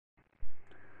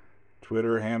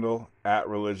Twitter handle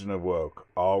 @religionofwoke,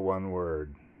 all one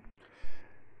word.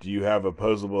 Do you have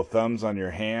opposable thumbs on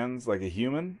your hands like a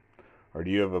human? Or do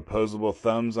you have opposable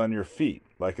thumbs on your feet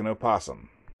like an opossum?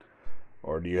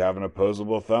 Or do you have an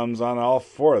opposable thumbs on all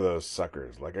four of those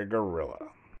suckers like a gorilla?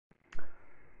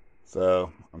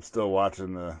 So, I'm still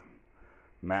watching the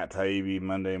Matt Taibbi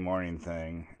Monday morning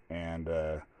thing, and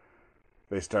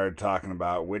they started talking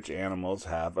about which animals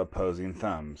have opposable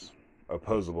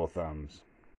thumbs.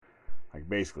 Like,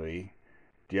 basically,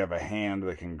 do you have a hand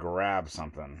that can grab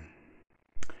something?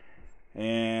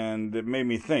 And it made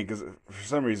me think, because for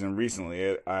some reason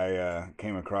recently I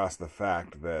came across the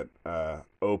fact that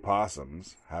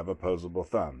opossums have opposable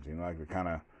thumbs. You know, like the kind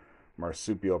of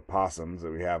marsupial possums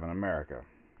that we have in America.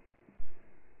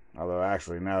 Although,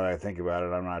 actually, now that I think about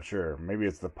it, I'm not sure. Maybe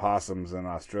it's the possums in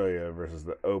Australia versus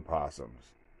the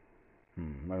opossums.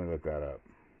 Let me look that up.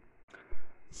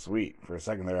 Sweet. For a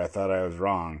second there, I thought I was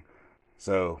wrong.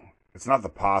 So, it's not the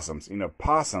possums. You know,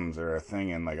 possums are a thing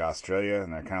in, like, Australia,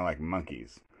 and they're kind of like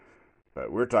monkeys.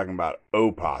 But we're talking about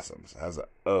opossums. It has a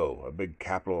O, a big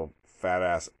capital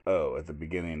fat-ass O at the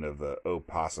beginning of the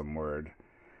opossum word.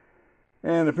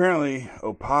 And apparently,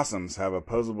 opossums have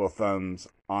opposable thumbs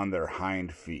on their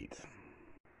hind feet.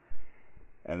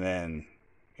 And then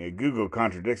Google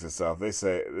contradicts itself. This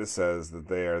says that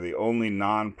they are the only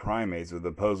non-primates with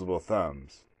opposable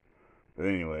thumbs. But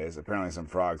anyways, apparently some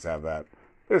frogs have that.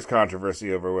 There's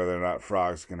controversy over whether or not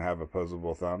frogs can have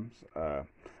opposable thumbs.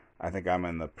 I think I'm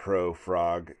in the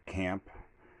pro-frog camp.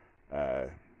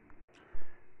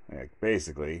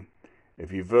 Basically,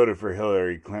 if you voted for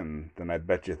Hillary Clinton, then I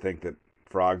bet you think that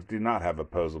frogs do not have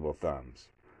opposable thumbs.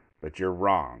 But you're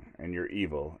wrong, and you're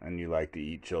evil, and you like to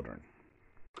eat children.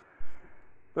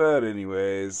 But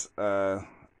anyways, an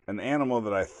animal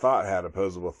that I thought had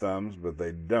opposable thumbs, but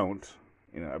they don't.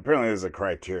 Apparently there's a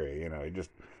criteria.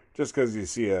 Just because you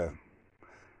see I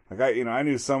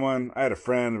had a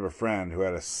friend of a friend who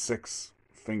had a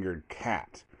 6-fingered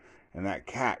cat, and that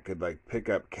cat could pick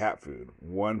up cat food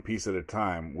one piece at a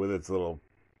time with its little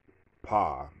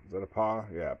paw. Is that a paw?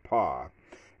 Yeah, paw.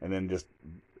 And then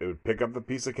it would pick up the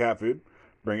piece of cat food,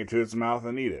 bring it to its mouth,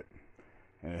 and eat it.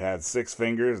 And it had 6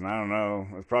 fingers, and I don't know,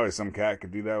 there's probably some cat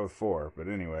could do that with 4. But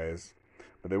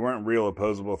they weren't real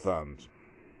opposable thumbs.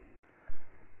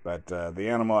 But the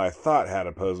animal I thought had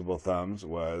opposable thumbs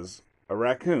was a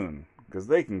raccoon, because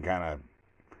they can kind of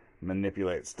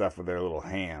manipulate stuff with their little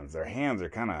hands. Their hands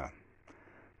are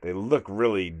they look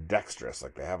really dexterous,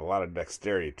 like they have a lot of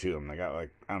dexterity to them. They got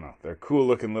they're cool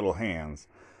looking little hands,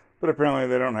 but apparently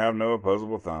they don't have no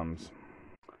opposable thumbs.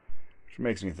 Which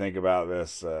makes me think about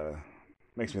this,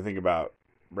 makes me think about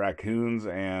raccoons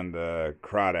and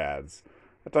crawdads.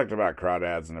 I talked about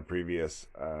crawdads in a previous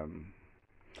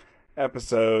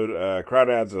episode.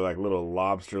 Crawdads are like little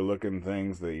lobster looking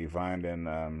things that you find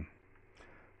in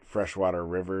freshwater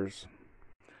rivers.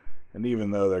 And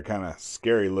even though they're kind of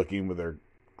scary looking with their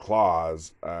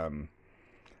claws, they're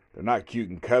not cute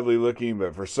and cuddly looking,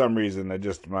 but for some reason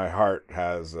my heart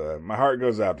goes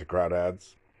out to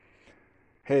crawdads.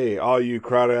 Hey, all you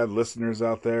crawdad listeners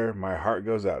out there, my heart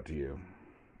goes out to you.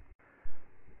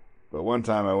 But one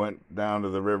time I went down to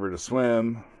the river to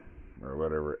swim, or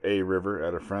whatever, a river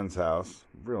at a friend's house.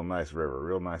 Real nice river,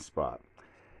 real nice spot.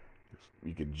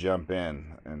 You could jump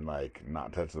in and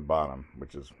not touch the bottom,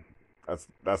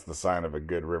 that's the sign of a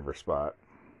good river spot.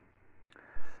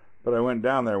 But I went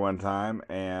down there one time,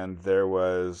 and there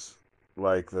was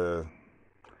the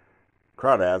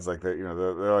crawdads,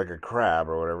 they're like a crab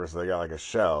or whatever, so they got a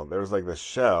shell. There was the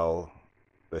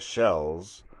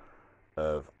shells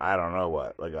of, I don't know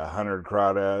what, 100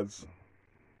 crawdads.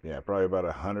 Yeah, probably about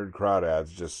 100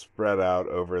 crawdads just spread out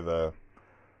over the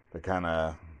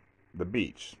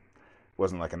beach. It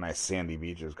wasn't like a nice sandy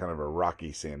beach, it was kind of a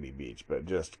rocky sandy beach, but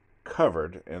just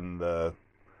covered in the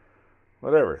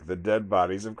dead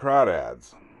bodies of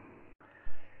crawdads.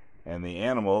 And the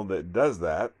animal that does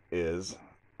that is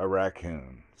a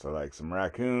raccoon. So some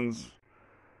raccoons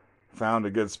found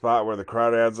a good spot where the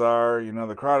crawdads are.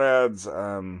 The crawdads,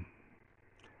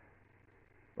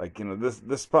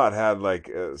 this spot had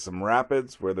some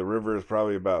rapids where the river is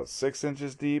probably about 6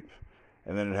 inches deep,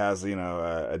 and then it has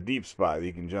a deep spot that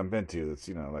you can jump into that's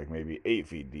maybe 8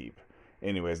 feet deep.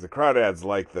 Anyways, the crawdads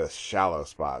like the shallow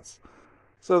spots,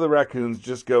 so the raccoons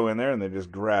just go in there and they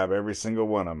just grab every single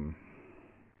one of them,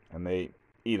 and they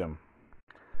eat them.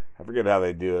 I forget how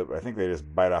they do it, but I think they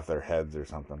just bite off their heads or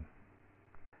something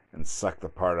and suck the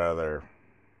part out of their,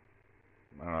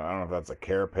 I don't know if that's a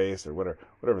carapace or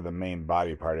whatever the main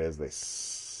body part is. They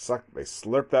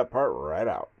slurp that part right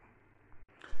out.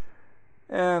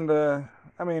 And,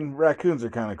 raccoons are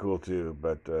kind of cool too,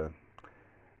 but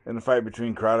in a fight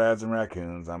between crawdads and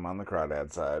raccoons, I'm on the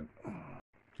crawdad side.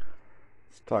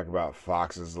 Let's talk about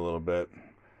foxes a little bit.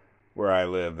 Where I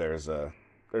live, there's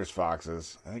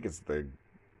foxes. I think it's the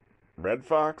red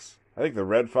fox. I think the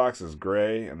red fox is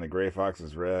gray and the gray fox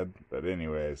is red. But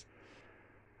anyways,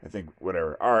 I think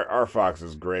whatever. Our fox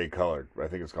is gray colored. I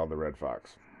think it's called the red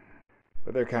fox.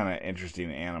 But they're kind of interesting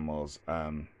animals.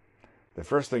 The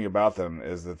first thing about them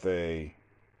is that they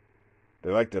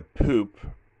like to poop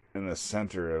in the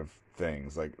center of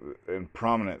things, like in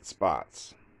prominent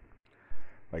spots.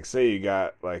 Like say you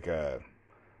got like a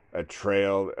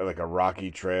trail, like a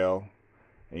rocky trail,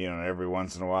 and every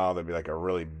once in a while there'd be like a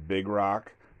really big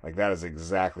rock. Like that is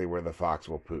exactly where the fox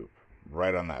will poop.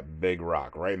 Right on that big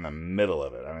rock, right in the middle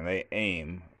of it. I mean, they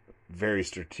aim very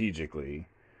strategically.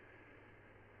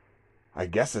 I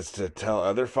guess it's to tell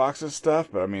other foxes stuff,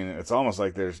 but I mean, it's almost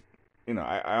like there's,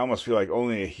 I almost feel like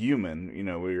only a human,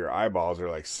 where your eyeballs are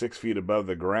like 6 feet above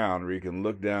the ground, where you can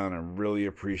look down and really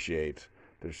appreciate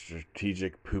the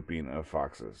strategic pooping of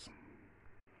foxes.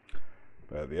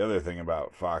 But the other thing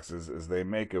about foxes is they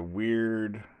make a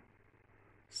weird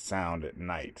sound at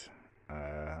night.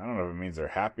 I don't know if it means they're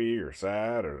happy or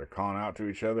sad or they're calling out to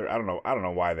each other. I don't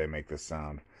know why they make this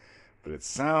sound, but it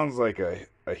sounds like a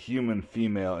human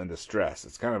female in distress.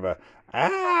 It's kind of a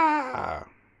ah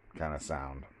kind of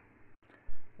sound.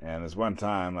 And this one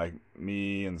time, like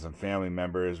me and some family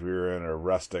members, we were in a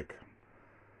rustic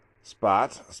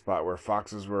spot, a spot where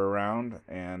foxes were around,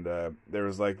 and there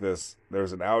was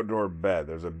an outdoor bed.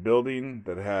 There's a building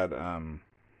that had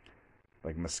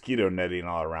like mosquito netting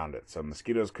all around it, so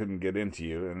mosquitoes couldn't get into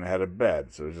you, and it had a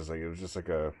bed. So it was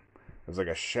like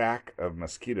a shack of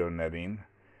mosquito netting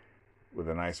with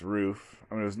a nice roof.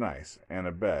 I mean, it was nice, and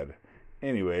a bed.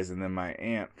 Anyways, and then my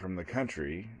aunt from the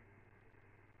country,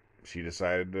 she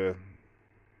decided to,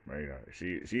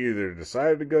 she either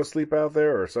decided to go sleep out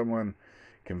there, or someone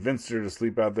convinced her to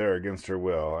sleep out there against her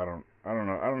will. I don't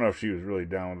know. I don't know if she was really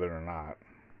down with it or not.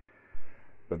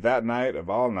 But that night of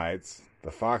all nights,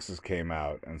 the foxes came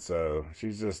out, and so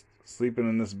she's just sleeping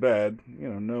in this bed,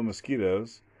 no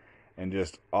mosquitoes, and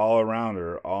just all around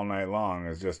her all night long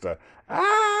is just a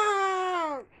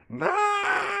ah, ah.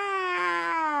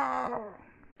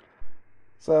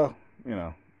 So,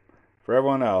 for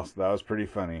everyone else, that was pretty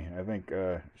funny. I think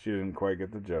she didn't quite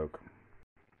get the joke.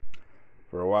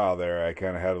 For a while there, I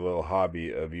kind of had a little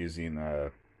hobby of using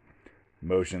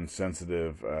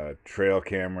motion-sensitive trail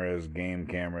cameras, game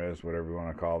cameras, whatever you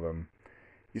want to call them.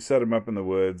 You set them up in the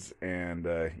woods, and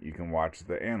you can watch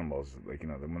the animals. Like,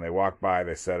 when they walk by,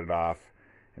 they set it off,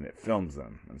 and it films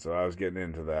them. And so I was getting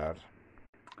into that.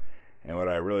 And what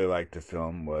I really liked to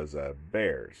film was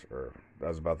bears, or that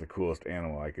was about the coolest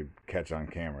animal I could catch on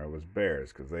camera was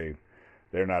bears, because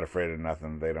they're not afraid of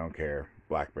nothing. They don't care.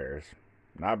 Black bears.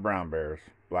 Not brown bears,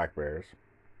 black bears.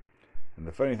 And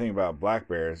the funny thing about black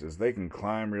bears is they can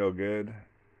climb real good,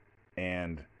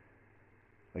 and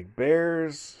like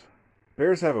bears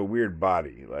have a weird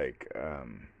body. Like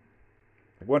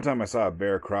one time I saw a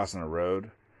bear crossing a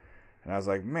road, and I was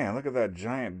like, man, look at that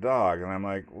giant dog. And I'm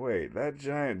like, wait, that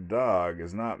giant dog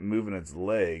is not moving its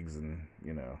legs, and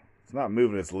it's not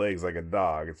moving its legs like a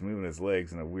dog. It's moving its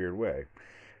legs in a weird way,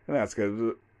 and that's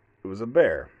because it was a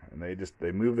bear, and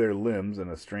they move their limbs in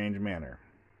a strange manner.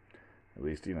 At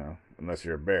least, unless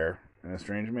you're a bear, in a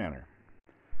strange manner.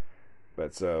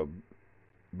 But so,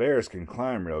 bears can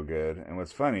climb real good, and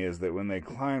what's funny is that when they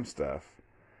climb stuff,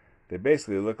 they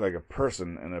basically look like a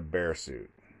person in a bear suit.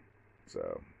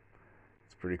 So,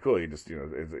 it's pretty cool. You just,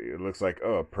 it looks like,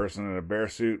 a person in a bear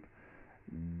suit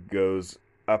goes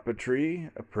up a tree,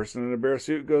 a person in a bear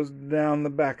suit goes down the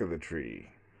back of the tree.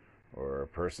 Or a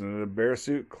person in a bear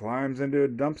suit climbs into a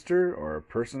dumpster, or a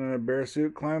person in a bear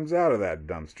suit climbs out of that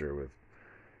dumpster with,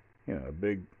 a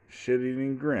big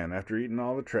shit-eating grin after eating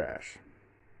all the trash.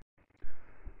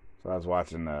 So I was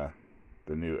watching the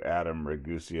new Adam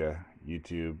Ragusea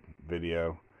YouTube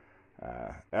video.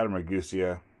 Adam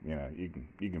Ragusea, you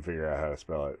can figure out how to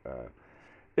spell it.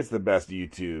 It's the best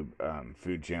YouTube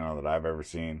food channel that I've ever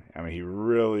seen. I mean, he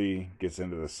really gets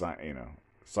into the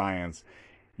science.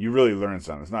 You really learn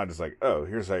something. It's not just like, oh,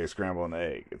 here's how you scramble an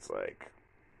egg. It's like,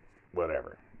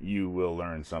 whatever. You will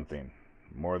learn something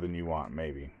more than you want,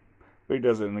 maybe. But he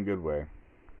does it in a good way.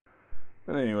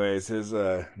 But anyways, his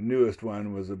newest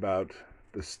one was about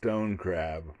the stone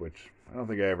crab, which I don't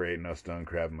think I ever ate no stone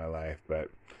crab in my life, but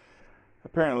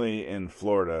apparently in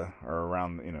Florida, or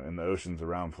around, in the oceans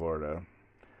around Florida,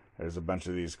 there's a bunch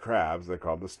of these crabs. They're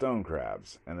called the stone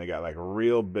crabs, and they got like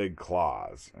real big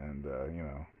claws, and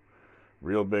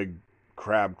real big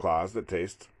crab claws that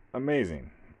taste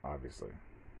amazing, obviously.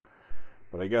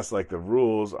 But I guess like the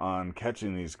rules on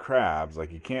catching these crabs,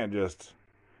 like you don't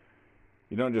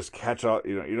just catch all,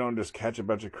 you don't just catch a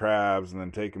bunch of crabs and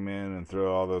then take them in and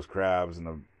throw all those crabs in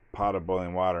a pot of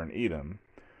boiling water and eat them.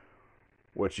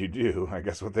 What you do, I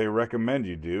guess what they recommend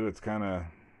you do, it's kind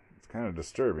of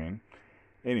disturbing.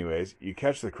 Anyways, you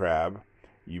catch the crab,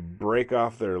 you break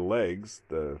off their legs,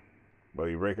 you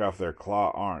break off their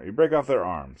you break off their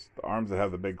arms, the arms that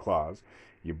have the big claws.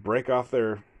 You break off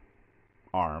their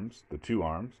arms, the two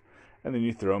arms, and then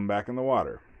you throw them back in the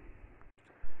water.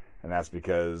 And that's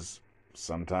because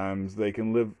sometimes they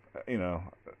can live,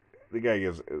 the guy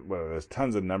gives, well, there's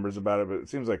tons of numbers about it, but it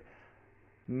seems like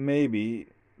maybe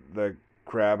the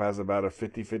crab has about a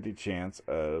 50-50 chance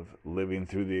of living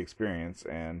through the experience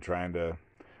and trying to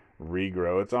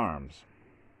regrow its arms.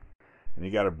 And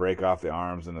you got to break off the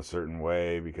arms in a certain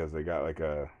way because they got like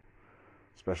a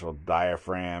special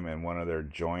diaphragm in one of their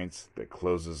joints that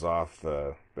closes off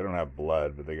they don't have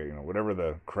blood, but they got, whatever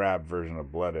the crab version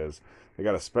of blood is, they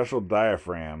got a special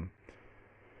diaphragm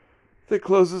that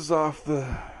closes off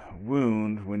the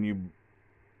wound when you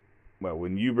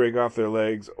break off their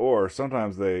legs, or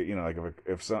sometimes they, like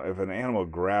if an animal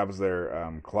grabs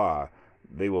their claw,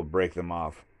 they will break them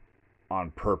off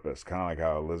on purpose, kind of like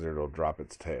how a lizard will drop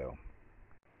its tail.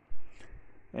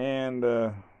 And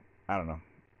I don't know.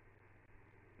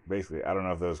 Basically, I don't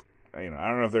know if those, I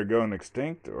don't know if they're going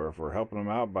extinct or if we're helping them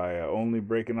out by only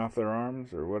breaking off their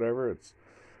arms or whatever. It's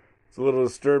a little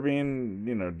disturbing.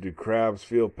 Do crabs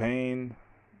feel pain?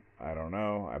 I don't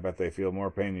know. I bet they feel more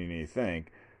pain than you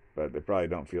think, but they probably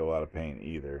don't feel a lot of pain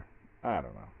either. I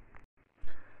don't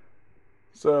know.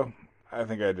 So, I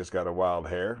think I just got a wild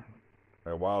hair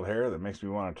that makes me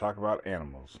want to talk about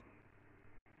animals.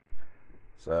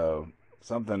 So,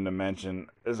 something to mention,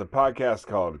 there's a podcast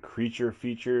called Creature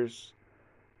Features.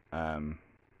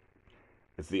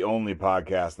 It's the only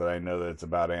podcast that I know that's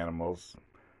about animals.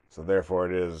 So therefore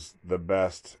it is the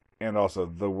best and also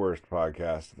the worst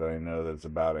podcast that I know that's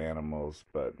about animals.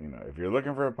 But, if you're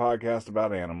looking for a podcast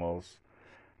about animals,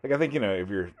 like I think, if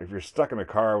you're stuck in a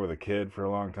car with a kid for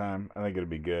a long time, I think it'd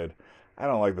be good. I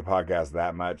don't like the podcast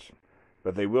that much,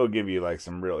 but they will give you like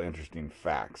some real interesting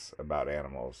facts about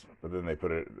animals. But then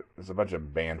there's a bunch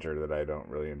of banter that I don't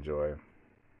really enjoy.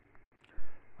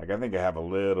 Like I think I have a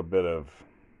little bit of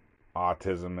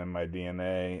autism in my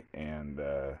DNA, and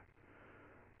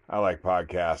I like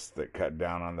podcasts that cut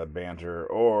down on the banter,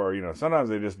 or, sometimes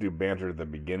they just do banter at the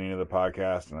beginning of the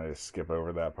podcast and I just skip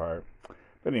over that part.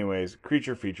 But anyways,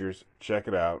 Creature Features, check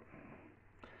it out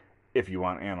if you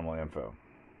want animal info.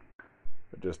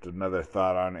 But just another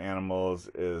thought on animals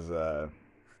is,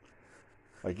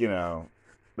 like you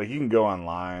can go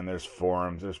online, there's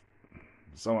forums, there's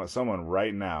someone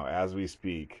right now, as we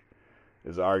speak,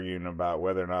 is arguing about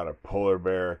whether or not a polar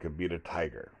bear could beat a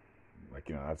tiger. Like,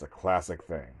 that's a classic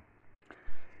thing.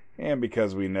 And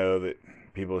because we know that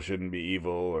people shouldn't be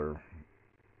evil or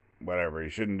whatever, you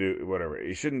shouldn't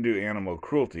do animal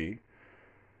cruelty,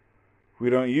 we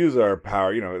don't use our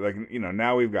power,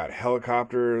 now we've got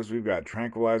helicopters, we've got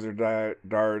tranquilizer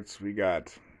darts, we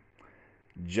got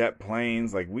jet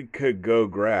planes. Like, we could go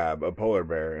grab a polar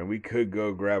bear and we could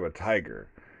go grab a tiger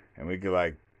and we could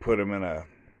like put them in a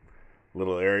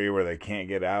little area where they can't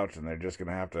get out and they're just going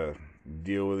to have to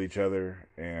deal with each other.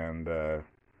 And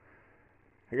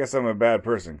I guess I'm a bad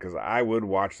person because I would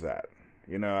watch that.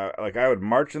 I would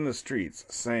march in the streets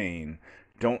saying,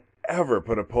 don't ever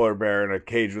put a polar bear in a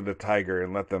cage with a tiger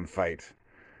and let them fight.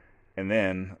 And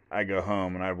then I go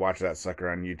home and I'd watch that sucker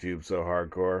on YouTube so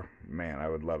hardcore. Man, I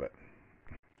would love it.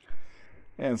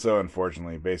 And so,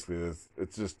 unfortunately, basically,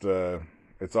 it's just,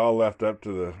 it's all left up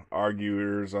to the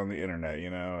arguers on the internet,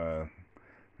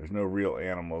 There's no real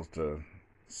animals to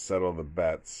settle the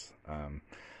bets.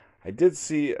 I did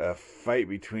see a fight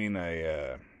between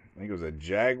I think it was a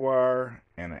jaguar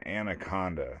and an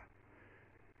anaconda.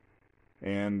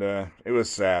 And it was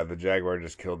sad. The jaguar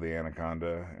just killed the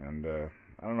anaconda. And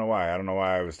I don't know why. I don't know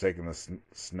why I was taking the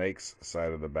snake's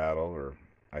side of the battle, or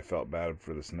I felt bad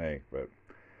for the snake, but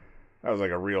that was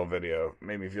like a real video. It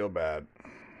made me feel bad.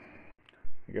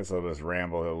 I guess I'll just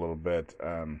ramble a little bit.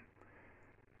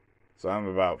 So I'm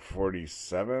about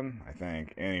 47, I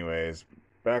think. Anyways,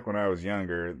 back when I was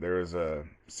younger, there was a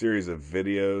series of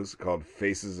videos called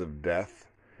Faces of Death.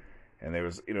 And there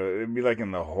was, it'd be like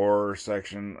in the horror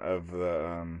section of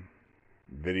the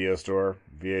video store,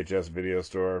 VHS video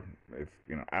store. If,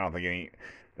 I don't think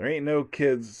there ain't no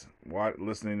kids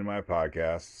listening to my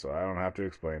podcast, so I don't have to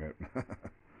explain it.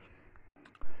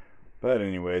 But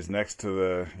anyways, next to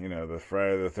the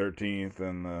Friday the 13th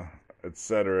and the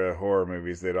etc. horror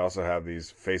movies, they'd also have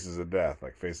these Faces of Death,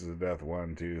 like Faces of Death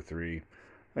 1, 2, 3,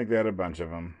 I think they had a bunch of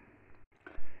them.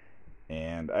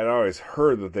 And I'd always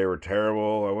heard that they were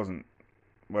terrible. I wasn't,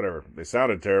 whatever. They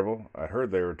sounded terrible. I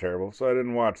heard they were terrible, so I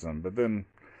didn't watch them. But then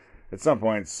at some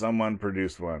point, someone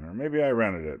produced one, or maybe I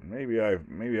rented it. Maybe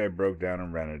I broke down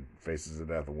and rented Faces of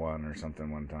Death 1 or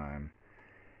something one time.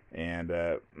 And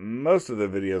most of the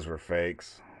videos were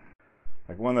fakes.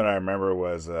 Like one that I remember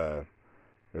was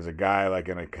there's a guy like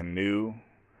in a canoe,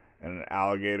 and an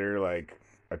alligator like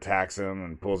attacks him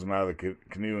and pulls him out of the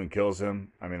canoe and kills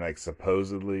him. I mean, like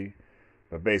supposedly,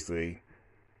 but basically,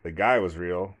 the guy was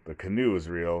real, the canoe was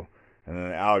real, and then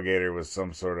the alligator was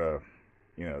some sort of,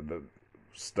 the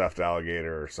stuffed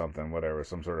alligator or something, whatever,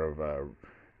 some sort of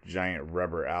giant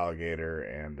rubber alligator,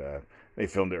 and they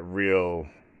filmed it real.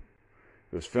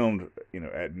 It was filmed,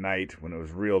 at night when it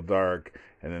was real dark,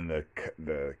 and then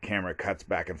the camera cuts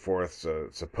back and forth, so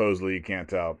supposedly you can't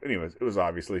tell. Anyways, it was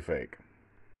obviously fake.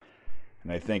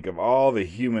 And I think of all the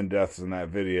human deaths in that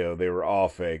video, they were all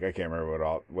fake. I can't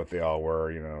remember what they all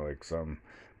were. Like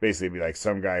basically be like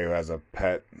some guy who has a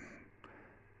pet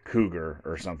cougar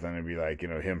or something. It'd be like,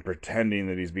 him pretending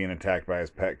that he's being attacked by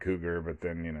his pet cougar, but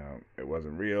then, it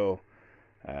wasn't real.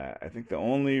 I think the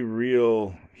only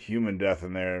real human death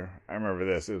in there, I remember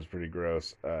this, it was pretty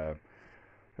gross. It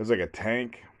was like a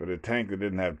tank, but a tank that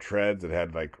didn't have treads. It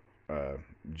had like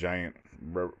giant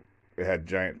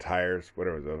tires,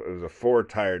 whatever. It was a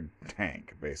 4-tired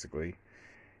tank, basically.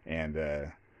 And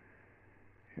it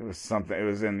was something, it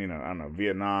was in, I don't know,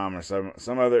 Vietnam or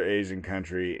some other Asian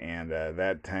country, and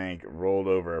that tank rolled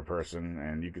over a person,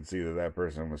 and you could see that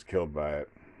person was killed by it.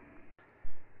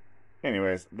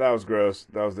 Anyways, that was gross.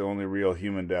 That was the only real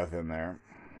human death in there.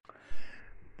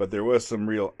 But there was some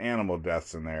real animal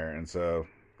deaths in there, and so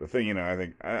the thing, I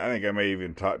think I may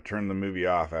even turn the movie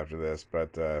off after this,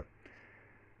 but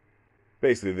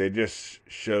basically they just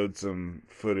showed some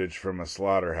footage from a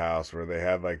slaughterhouse where they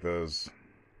had like those,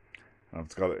 I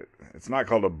don't know, it's not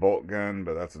called a bolt gun,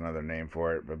 but that's another name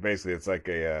for it. But basically it's like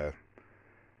a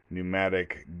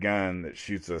pneumatic gun that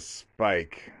shoots a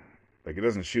spike. Like, it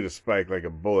doesn't shoot a spike like a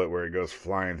bullet where it goes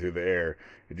flying through the air.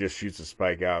 It just shoots a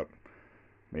spike out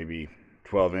maybe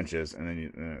 12 inches, and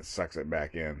then it sucks it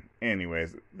back in.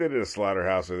 Anyways, they did a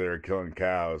slaughterhouse where they were killing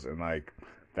cows, and, like,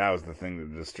 that was the thing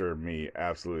that disturbed me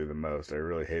absolutely the most. I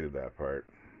really hated that part.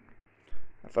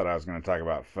 I thought I was going to talk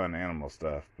about fun animal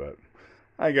stuff, but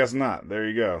I guess not. There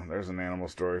you go. There's an animal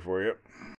story for you.